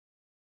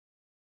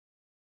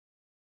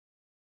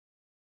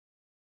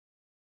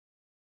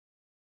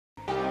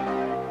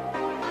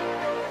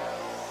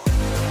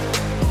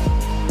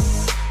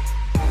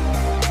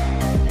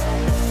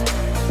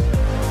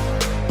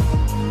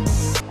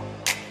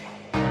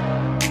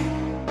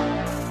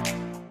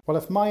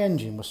Well, if my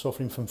engine was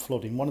suffering from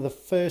flooding, one of the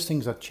first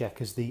things I'd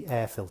check is the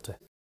air filter.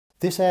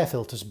 This air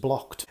filter's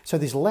blocked, so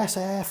there's less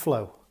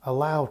airflow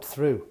allowed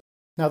through.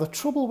 Now the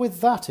trouble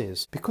with that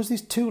is, because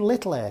there's too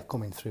little air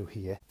coming through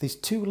here, there's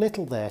too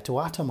little there to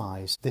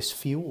atomise this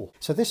fuel.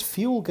 So this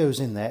fuel goes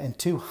in there in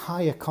too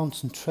higher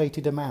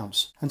concentrated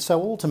amounts. And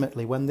so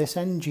ultimately when this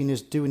engine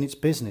is doing its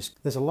business,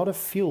 there's a lot of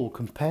fuel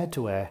compared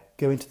to air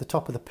going to the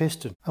top of the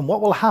piston. And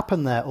what will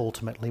happen there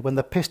ultimately when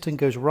the piston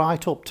goes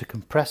right up to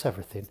compress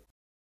everything?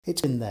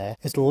 It's in there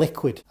as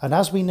liquid. And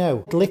as we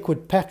know,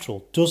 liquid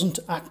petrol doesn't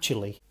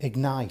actually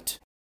ignite.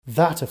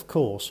 That, of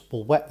course,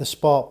 will wet the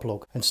spark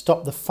plug and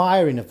stop the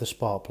firing of the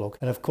spark plug.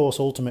 And of course,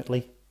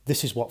 ultimately,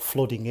 this is what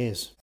flooding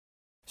is.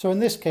 So in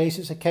this case,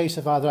 it's a case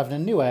of either having a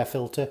new air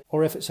filter,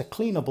 or if it's a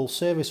cleanable,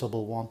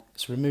 serviceable one,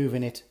 it's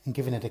removing it and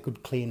giving it a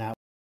good clean out.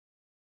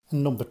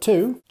 And number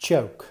 2,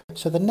 choke.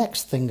 So the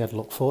next thing I'd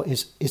look for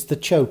is the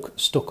choke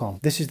stuck on.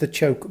 This is the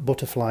choke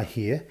butterfly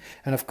here,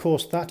 and of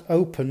course that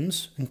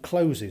opens and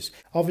closes.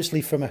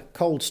 Obviously from a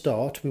cold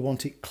start we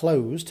want it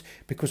closed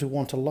because we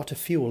want a lot of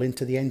fuel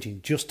into the engine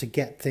just to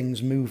get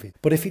things moving.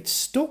 But if it's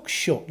stuck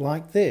shut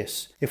like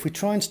this, if we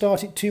try and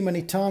start it too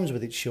many times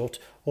with it shut,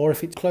 or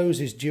if it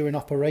closes during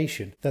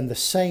operation, then the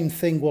same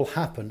thing will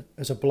happen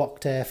as a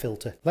blocked air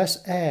filter.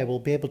 Less air will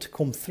be able to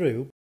come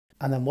through.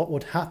 And then what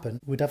would happen,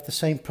 we'd have the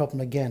same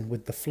problem again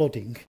with the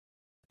flooding.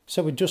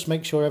 So we'd just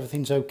make sure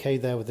everything's okay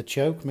there with the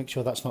choke, make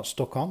sure that's not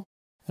stuck on.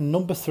 And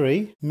number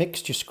 3,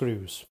 mixture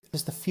screws.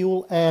 Is the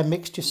fuel air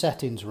mixture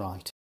settings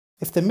right?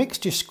 If the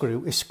mixture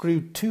screw is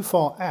screwed too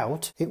far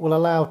out, it will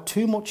allow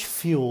too much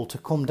fuel to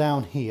come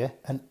down here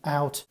and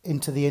out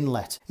into the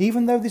inlet.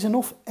 Even though there's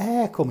enough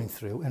air coming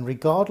through, and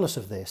regardless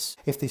of this,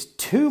 if there's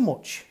too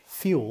much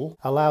fuel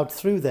allowed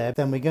through there,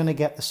 then we're going to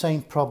get the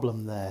same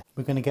problem there.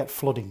 We're going to get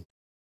flooding.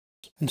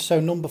 And so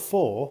number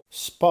 4,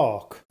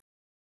 spark.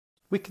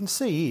 We can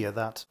see here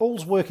that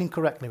all's working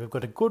correctly. We've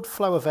got a good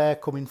flow of air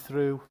coming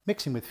through,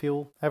 mixing with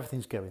fuel,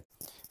 everything's going.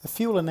 The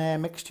fuel and air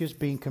mixture is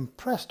being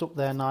compressed up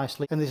there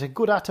nicely, and there's a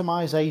good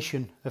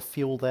atomization of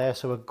fuel there,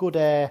 so a good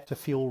air to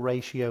fuel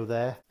ratio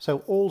there. So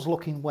all's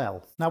looking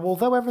well. Now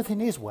although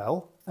everything is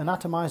well, and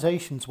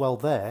atomization's well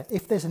there,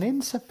 if there's an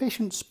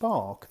insufficient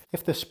spark,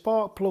 if the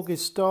spark plug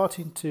is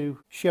starting to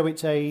show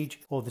its age,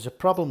 or there's a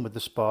problem with the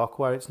spark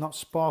where it's not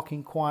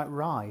sparking quite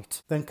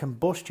right, then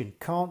combustion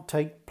can't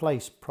take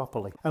place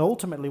properly. And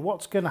ultimately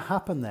what's going to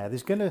happen there,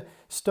 there's going to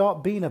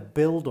start being a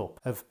build-up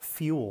of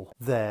fuel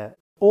there.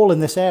 All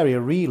in this area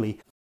really,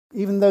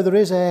 even though there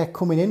is air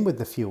coming in with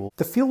the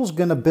fuel's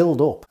going to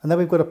build up, and then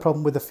we've got a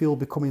problem with the fuel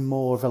becoming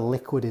more of a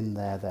liquid in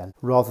there then,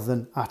 rather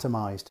than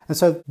atomized. And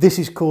so this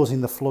is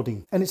causing the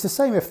flooding. And it's the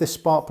same if this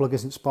spark plug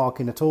isn't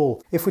sparking at all.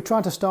 If we're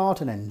trying to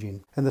start an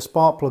engine and the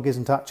spark plug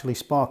isn't actually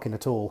sparking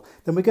at all,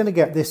 then we're going to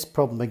get this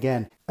problem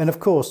again. And of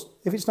course,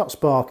 if it's not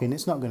sparking,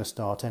 it's not going to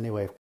start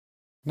anyway.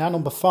 Now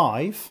number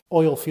 5,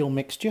 oil fuel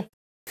mixture.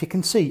 If you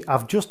can see,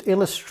 I've just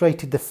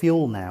illustrated the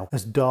fuel now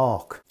as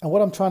dark. And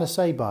what I'm trying to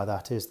say by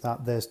that is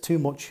that there's too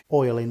much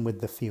oil in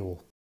with the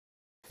fuel.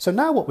 So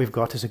now what we've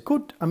got is a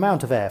good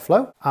amount of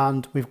airflow,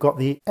 and we've got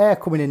the air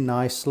coming in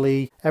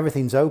nicely,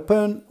 everything's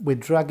open, we're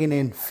dragging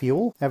in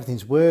fuel,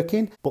 everything's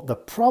working. But the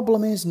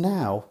problem is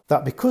now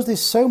that because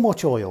there's so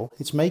much oil,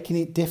 it's making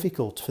it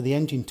difficult for the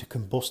engine to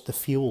combust the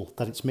fuel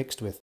that it's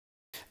mixed with.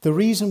 The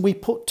reason we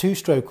put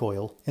 2-stroke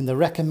oil in the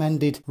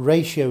recommended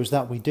ratios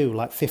that we do,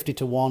 like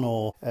 50:1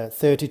 or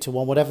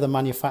 30:1, whatever the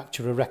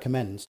manufacturer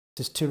recommends,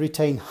 is to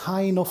retain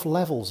high enough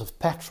levels of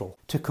petrol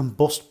to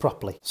combust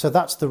properly. So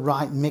that's the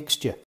right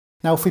mixture.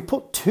 Now if we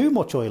put too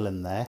much oil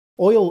in there,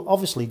 oil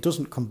obviously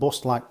doesn't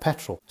combust like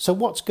petrol. So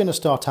what's going to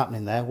start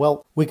happening there?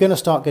 Well, we're going to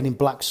start getting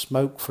black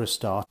smoke for a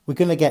start. We're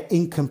going to get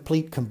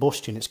incomplete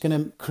combustion. It's going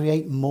to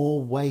create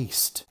more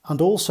waste. And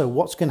also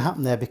what's going to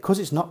happen there, because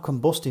it's not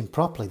combusting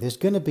properly, there's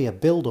going to be a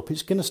build-up.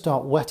 It's going to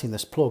start wetting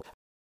this plug.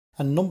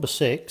 And number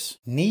 6,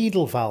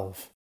 needle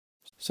valve.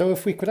 So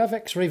if we could have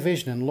X-ray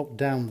vision and look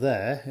down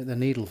there at the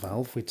needle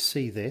valve, we'd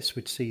see this.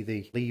 We'd see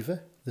the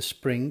lever, the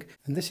spring,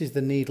 and this is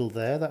the needle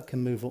there that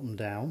can move up and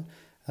down.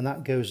 And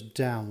that goes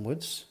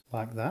downwards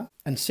like that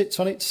and sits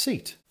on its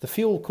seat. The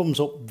fuel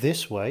comes up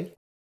this way.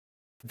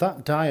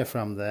 That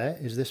diaphragm there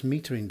is this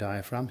metering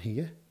diaphragm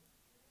here.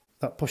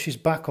 That pushes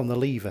back on the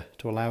lever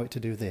to allow it to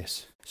do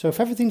this. So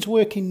if everything's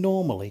working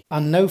normally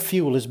and no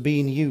fuel is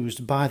being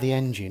used by the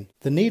engine,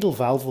 the needle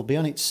valve will be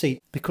on its seat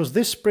because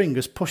this spring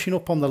is pushing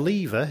up on the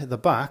lever at the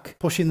back,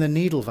 pushing the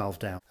needle valve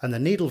down. And the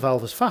needle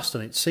valve is fast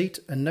on its seat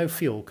and no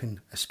fuel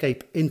can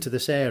escape into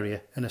this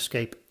area and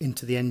escape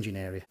into the engine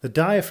area. The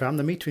diaphragm,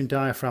 the metering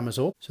diaphragm is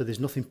up, so there's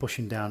nothing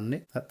pushing down on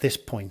it at this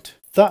point.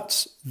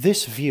 That's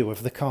this view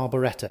of the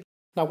carburettor.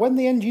 Now when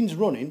the engine's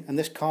running and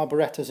this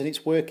carburettor's in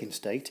its working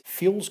state,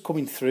 fuel's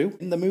coming through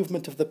and the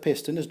movement of the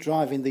piston is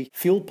driving the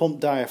fuel pump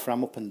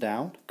diaphragm up and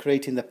down,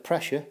 creating the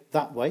pressure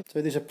that way.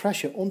 So there's a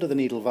pressure under the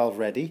needle valve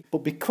ready,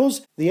 but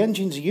because the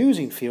engine's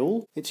using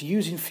fuel, it's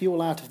using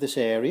fuel out of this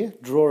area,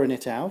 drawing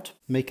it out,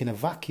 making a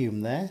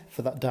vacuum there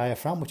for that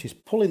diaphragm, which is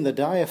pulling the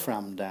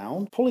diaphragm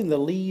down, pulling the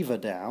lever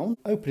down,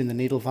 opening the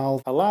needle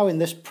valve, allowing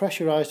this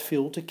pressurized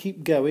fuel to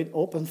keep going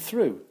up and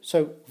through.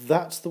 So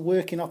that's the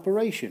working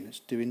operation. It's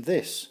doing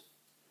this.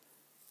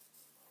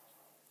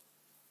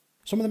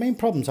 Some of the main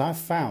problems I've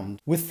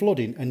found with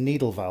flooding and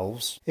needle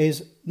valves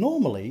is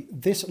normally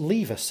this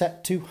lever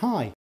set too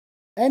high.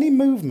 Any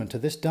movement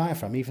of this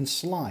diaphragm, even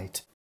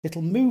slight,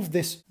 it'll move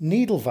this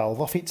needle valve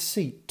off its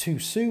seat too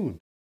soon.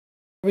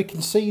 We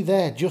can see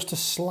there just a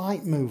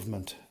slight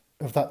movement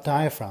of that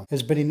diaphragm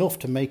has been enough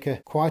to make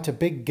quite a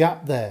big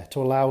gap there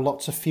to allow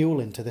lots of fuel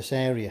into this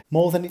area,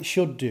 more than it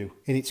should do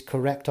in its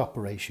correct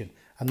operation,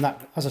 and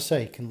that, as I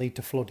say, can lead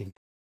to flooding.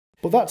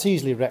 But that's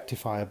easily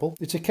rectifiable.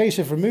 It's a case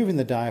of removing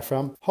the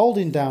diaphragm,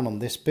 holding down on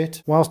this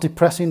bit, whilst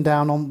depressing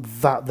down on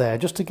that there,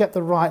 just to get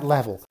the right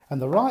level.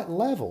 And the right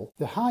level,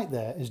 the height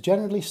there, is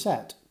generally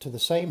set to the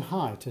same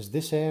height as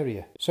this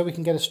area. So we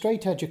can get a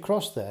straight edge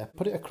across there,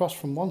 put it across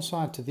from one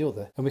side to the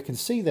other, and we can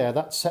see there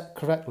that's set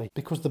correctly,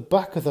 because the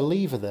back of the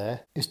lever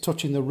there is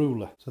touching the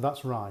ruler. So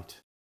that's right.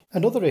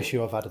 Another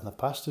issue I've had in the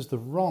past is the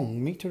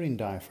wrong metering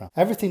diaphragm.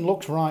 Everything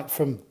looks right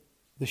from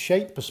the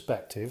shape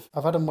perspective.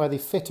 I've had them where they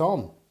fit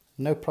on.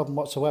 No problem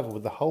whatsoever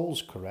with the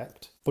holes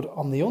correct. But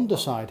on the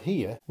underside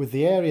here, with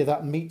the area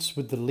that meets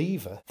with the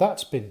lever,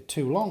 that's been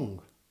too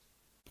long.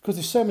 Because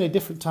there's so many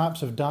different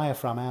types of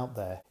diaphragm out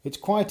there, it's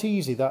quite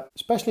easy that,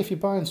 especially if you're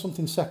buying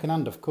something second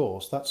hand of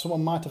course, that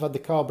someone might have had the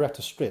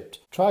carburettor stripped,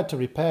 tried to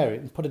repair it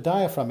and put a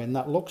diaphragm in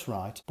that looks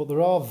right, but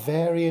there are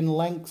varying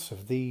lengths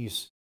of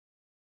these.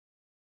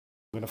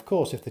 And of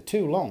course, if they're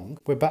too long,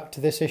 we're back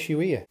to this issue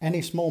here.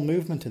 Any small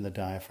movement in the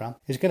diaphragm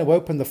is going to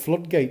open the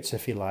floodgates,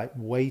 if you like,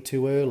 way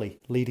too early,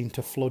 leading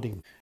to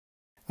flooding.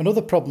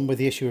 Another problem with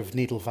the issue of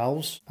needle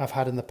valves I've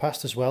had in the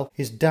past as well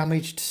is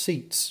damaged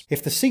seats.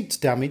 If the seat's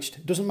damaged,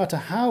 it doesn't matter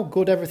how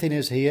good everything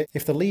is here,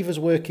 if the lever's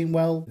working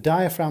well, the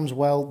diaphragm's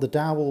well, the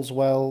dowel's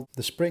well,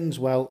 the spring's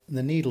well, and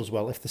the needle's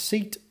well, if the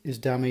seat is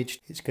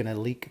damaged, it's going to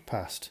leak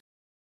past.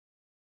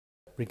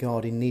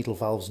 Regarding needle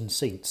valves and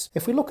seats.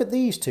 If we look at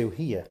these two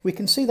here, we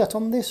can see that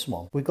on this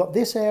one, we've got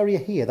this area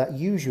here that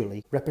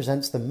usually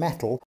represents the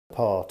metal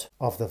part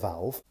of the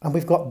valve, and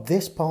we've got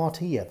this part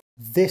here.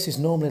 This is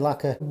normally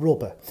like a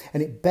rubber,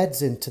 and it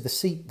beds into the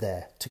seat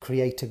there to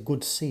create a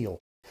good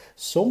seal.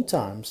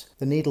 Sometimes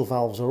the needle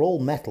valves are all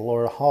metal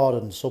or a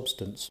hardened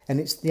substance, and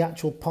it's the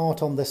actual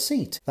part on the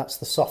seat that's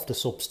the softer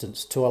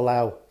substance to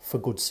allow for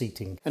good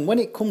seating. And when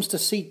it comes to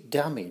seat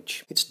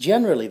damage, it's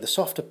generally the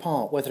softer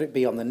part, whether it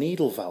be on the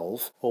needle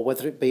valve or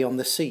whether it be on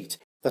the seat,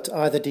 that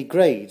either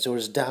degrades or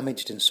is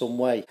damaged in some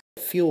way.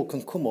 Fuel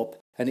can come up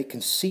and it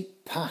can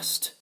seep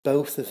past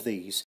both of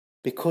these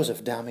because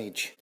of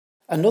damage.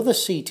 Another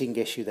seating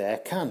issue there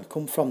can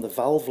come from the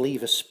valve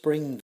lever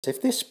spring.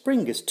 If this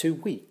spring is too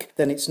weak,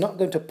 then it's not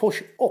going to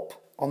push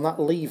up on that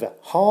lever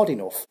hard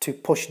enough to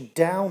push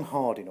down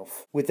hard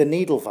enough with the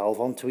needle valve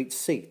onto its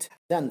seat.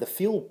 Then the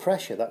fuel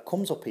pressure that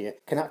comes up here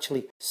can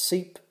actually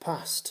seep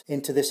past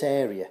into this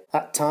area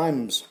at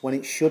times when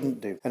it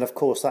shouldn't do, and of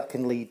course that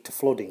can lead to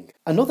flooding.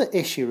 Another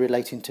issue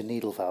relating to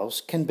needle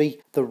valves can be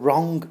the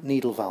wrong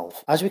needle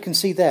valve. As we can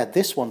see there,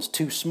 this one's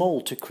too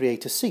small to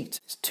create a seat.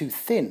 It's too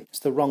thin. It's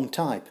the wrong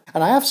type.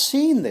 And I have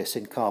seen this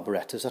in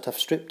carburettors that I've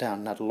stripped down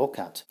and had a look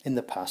at in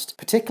the past,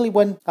 particularly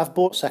when I've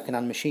bought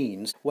second-hand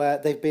machines where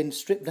they've been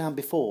stripped down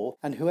before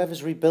and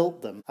whoever's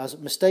rebuilt them has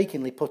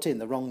mistakenly put in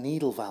the wrong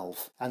needle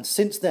valve. And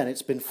since then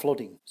it's been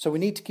flooding. So we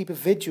need to keep a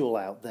vigil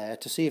out there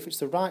to see if it's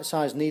the right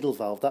size needle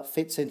valve that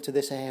fits into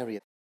this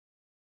area.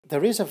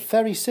 There is a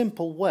very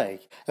simple way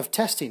of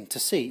testing to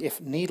see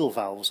if needle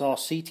valves are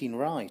seating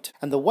right.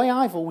 And the way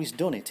I've always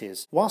done it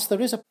is, whilst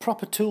there is a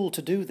proper tool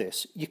to do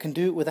this, you can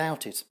do it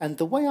without it. And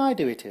the way I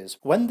do it is,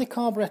 when the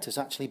carburettor's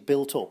actually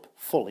built up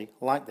fully,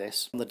 like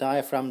this, and the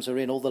diaphragms are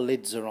in, all the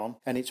lids are on,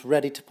 and it's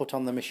ready to put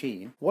on the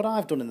machine, what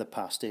I've done in the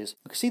past is,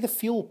 you can see the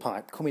fuel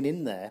pipe coming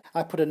in there.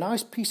 I put a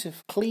nice piece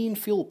of clean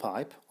fuel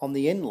pipe on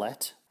the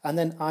inlet, and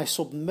then I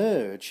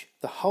submerge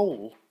the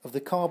whole of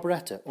the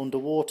carburettor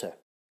underwater.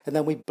 And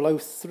then we blow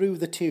through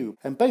the tube.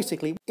 And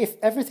basically, if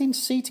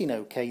everything's seating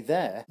okay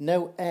there,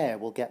 no air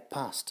will get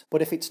past.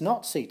 But if it's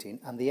not seating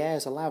and the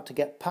air's allowed to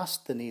get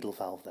past the needle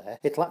valve there,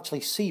 it'll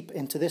actually seep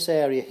into this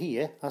area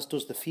here, as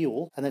does the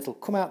fuel, and it'll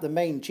come out the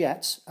main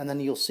jets, and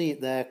then you'll see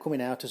it there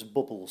coming out as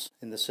bubbles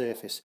in the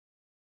surface.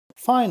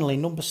 Finally,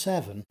 number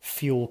 7,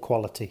 fuel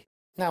quality.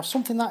 Now,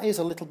 something that is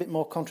a little bit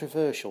more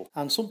controversial,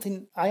 and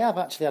something I have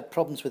actually had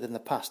problems with in the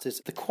past,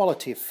 is the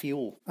quality of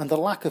fuel, and the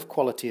lack of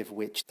quality of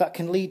which that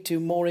can lead to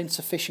more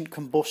insufficient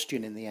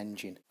combustion in the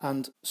engine,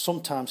 and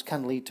sometimes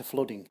can lead to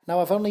flooding. Now,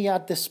 I've only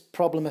had this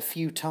problem a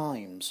few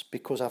times,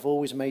 because I've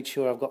always made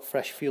sure I've got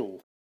fresh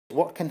fuel.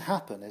 What can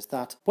happen is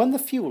that when the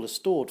fuel is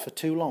stored for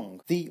too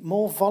long, the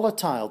more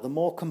volatile, the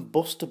more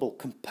combustible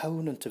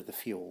component of the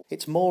fuel,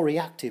 it's more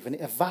reactive and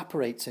it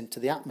evaporates into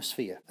the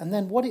atmosphere. And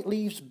then what it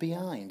leaves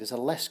behind is a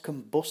less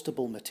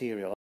combustible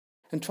material.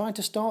 And trying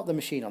to start the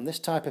machine on this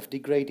type of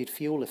degraded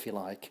fuel, if you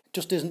like,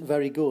 just isn't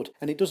very good,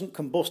 and it doesn't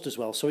combust as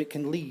well, so it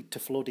can lead to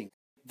flooding.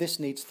 This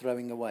needs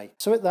throwing away.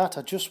 So at that,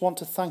 I just want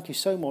to thank you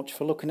so much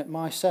for looking at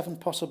my 7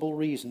 possible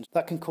reasons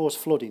that can cause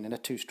flooding in a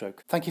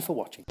two-stroke. Thank you for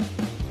watching.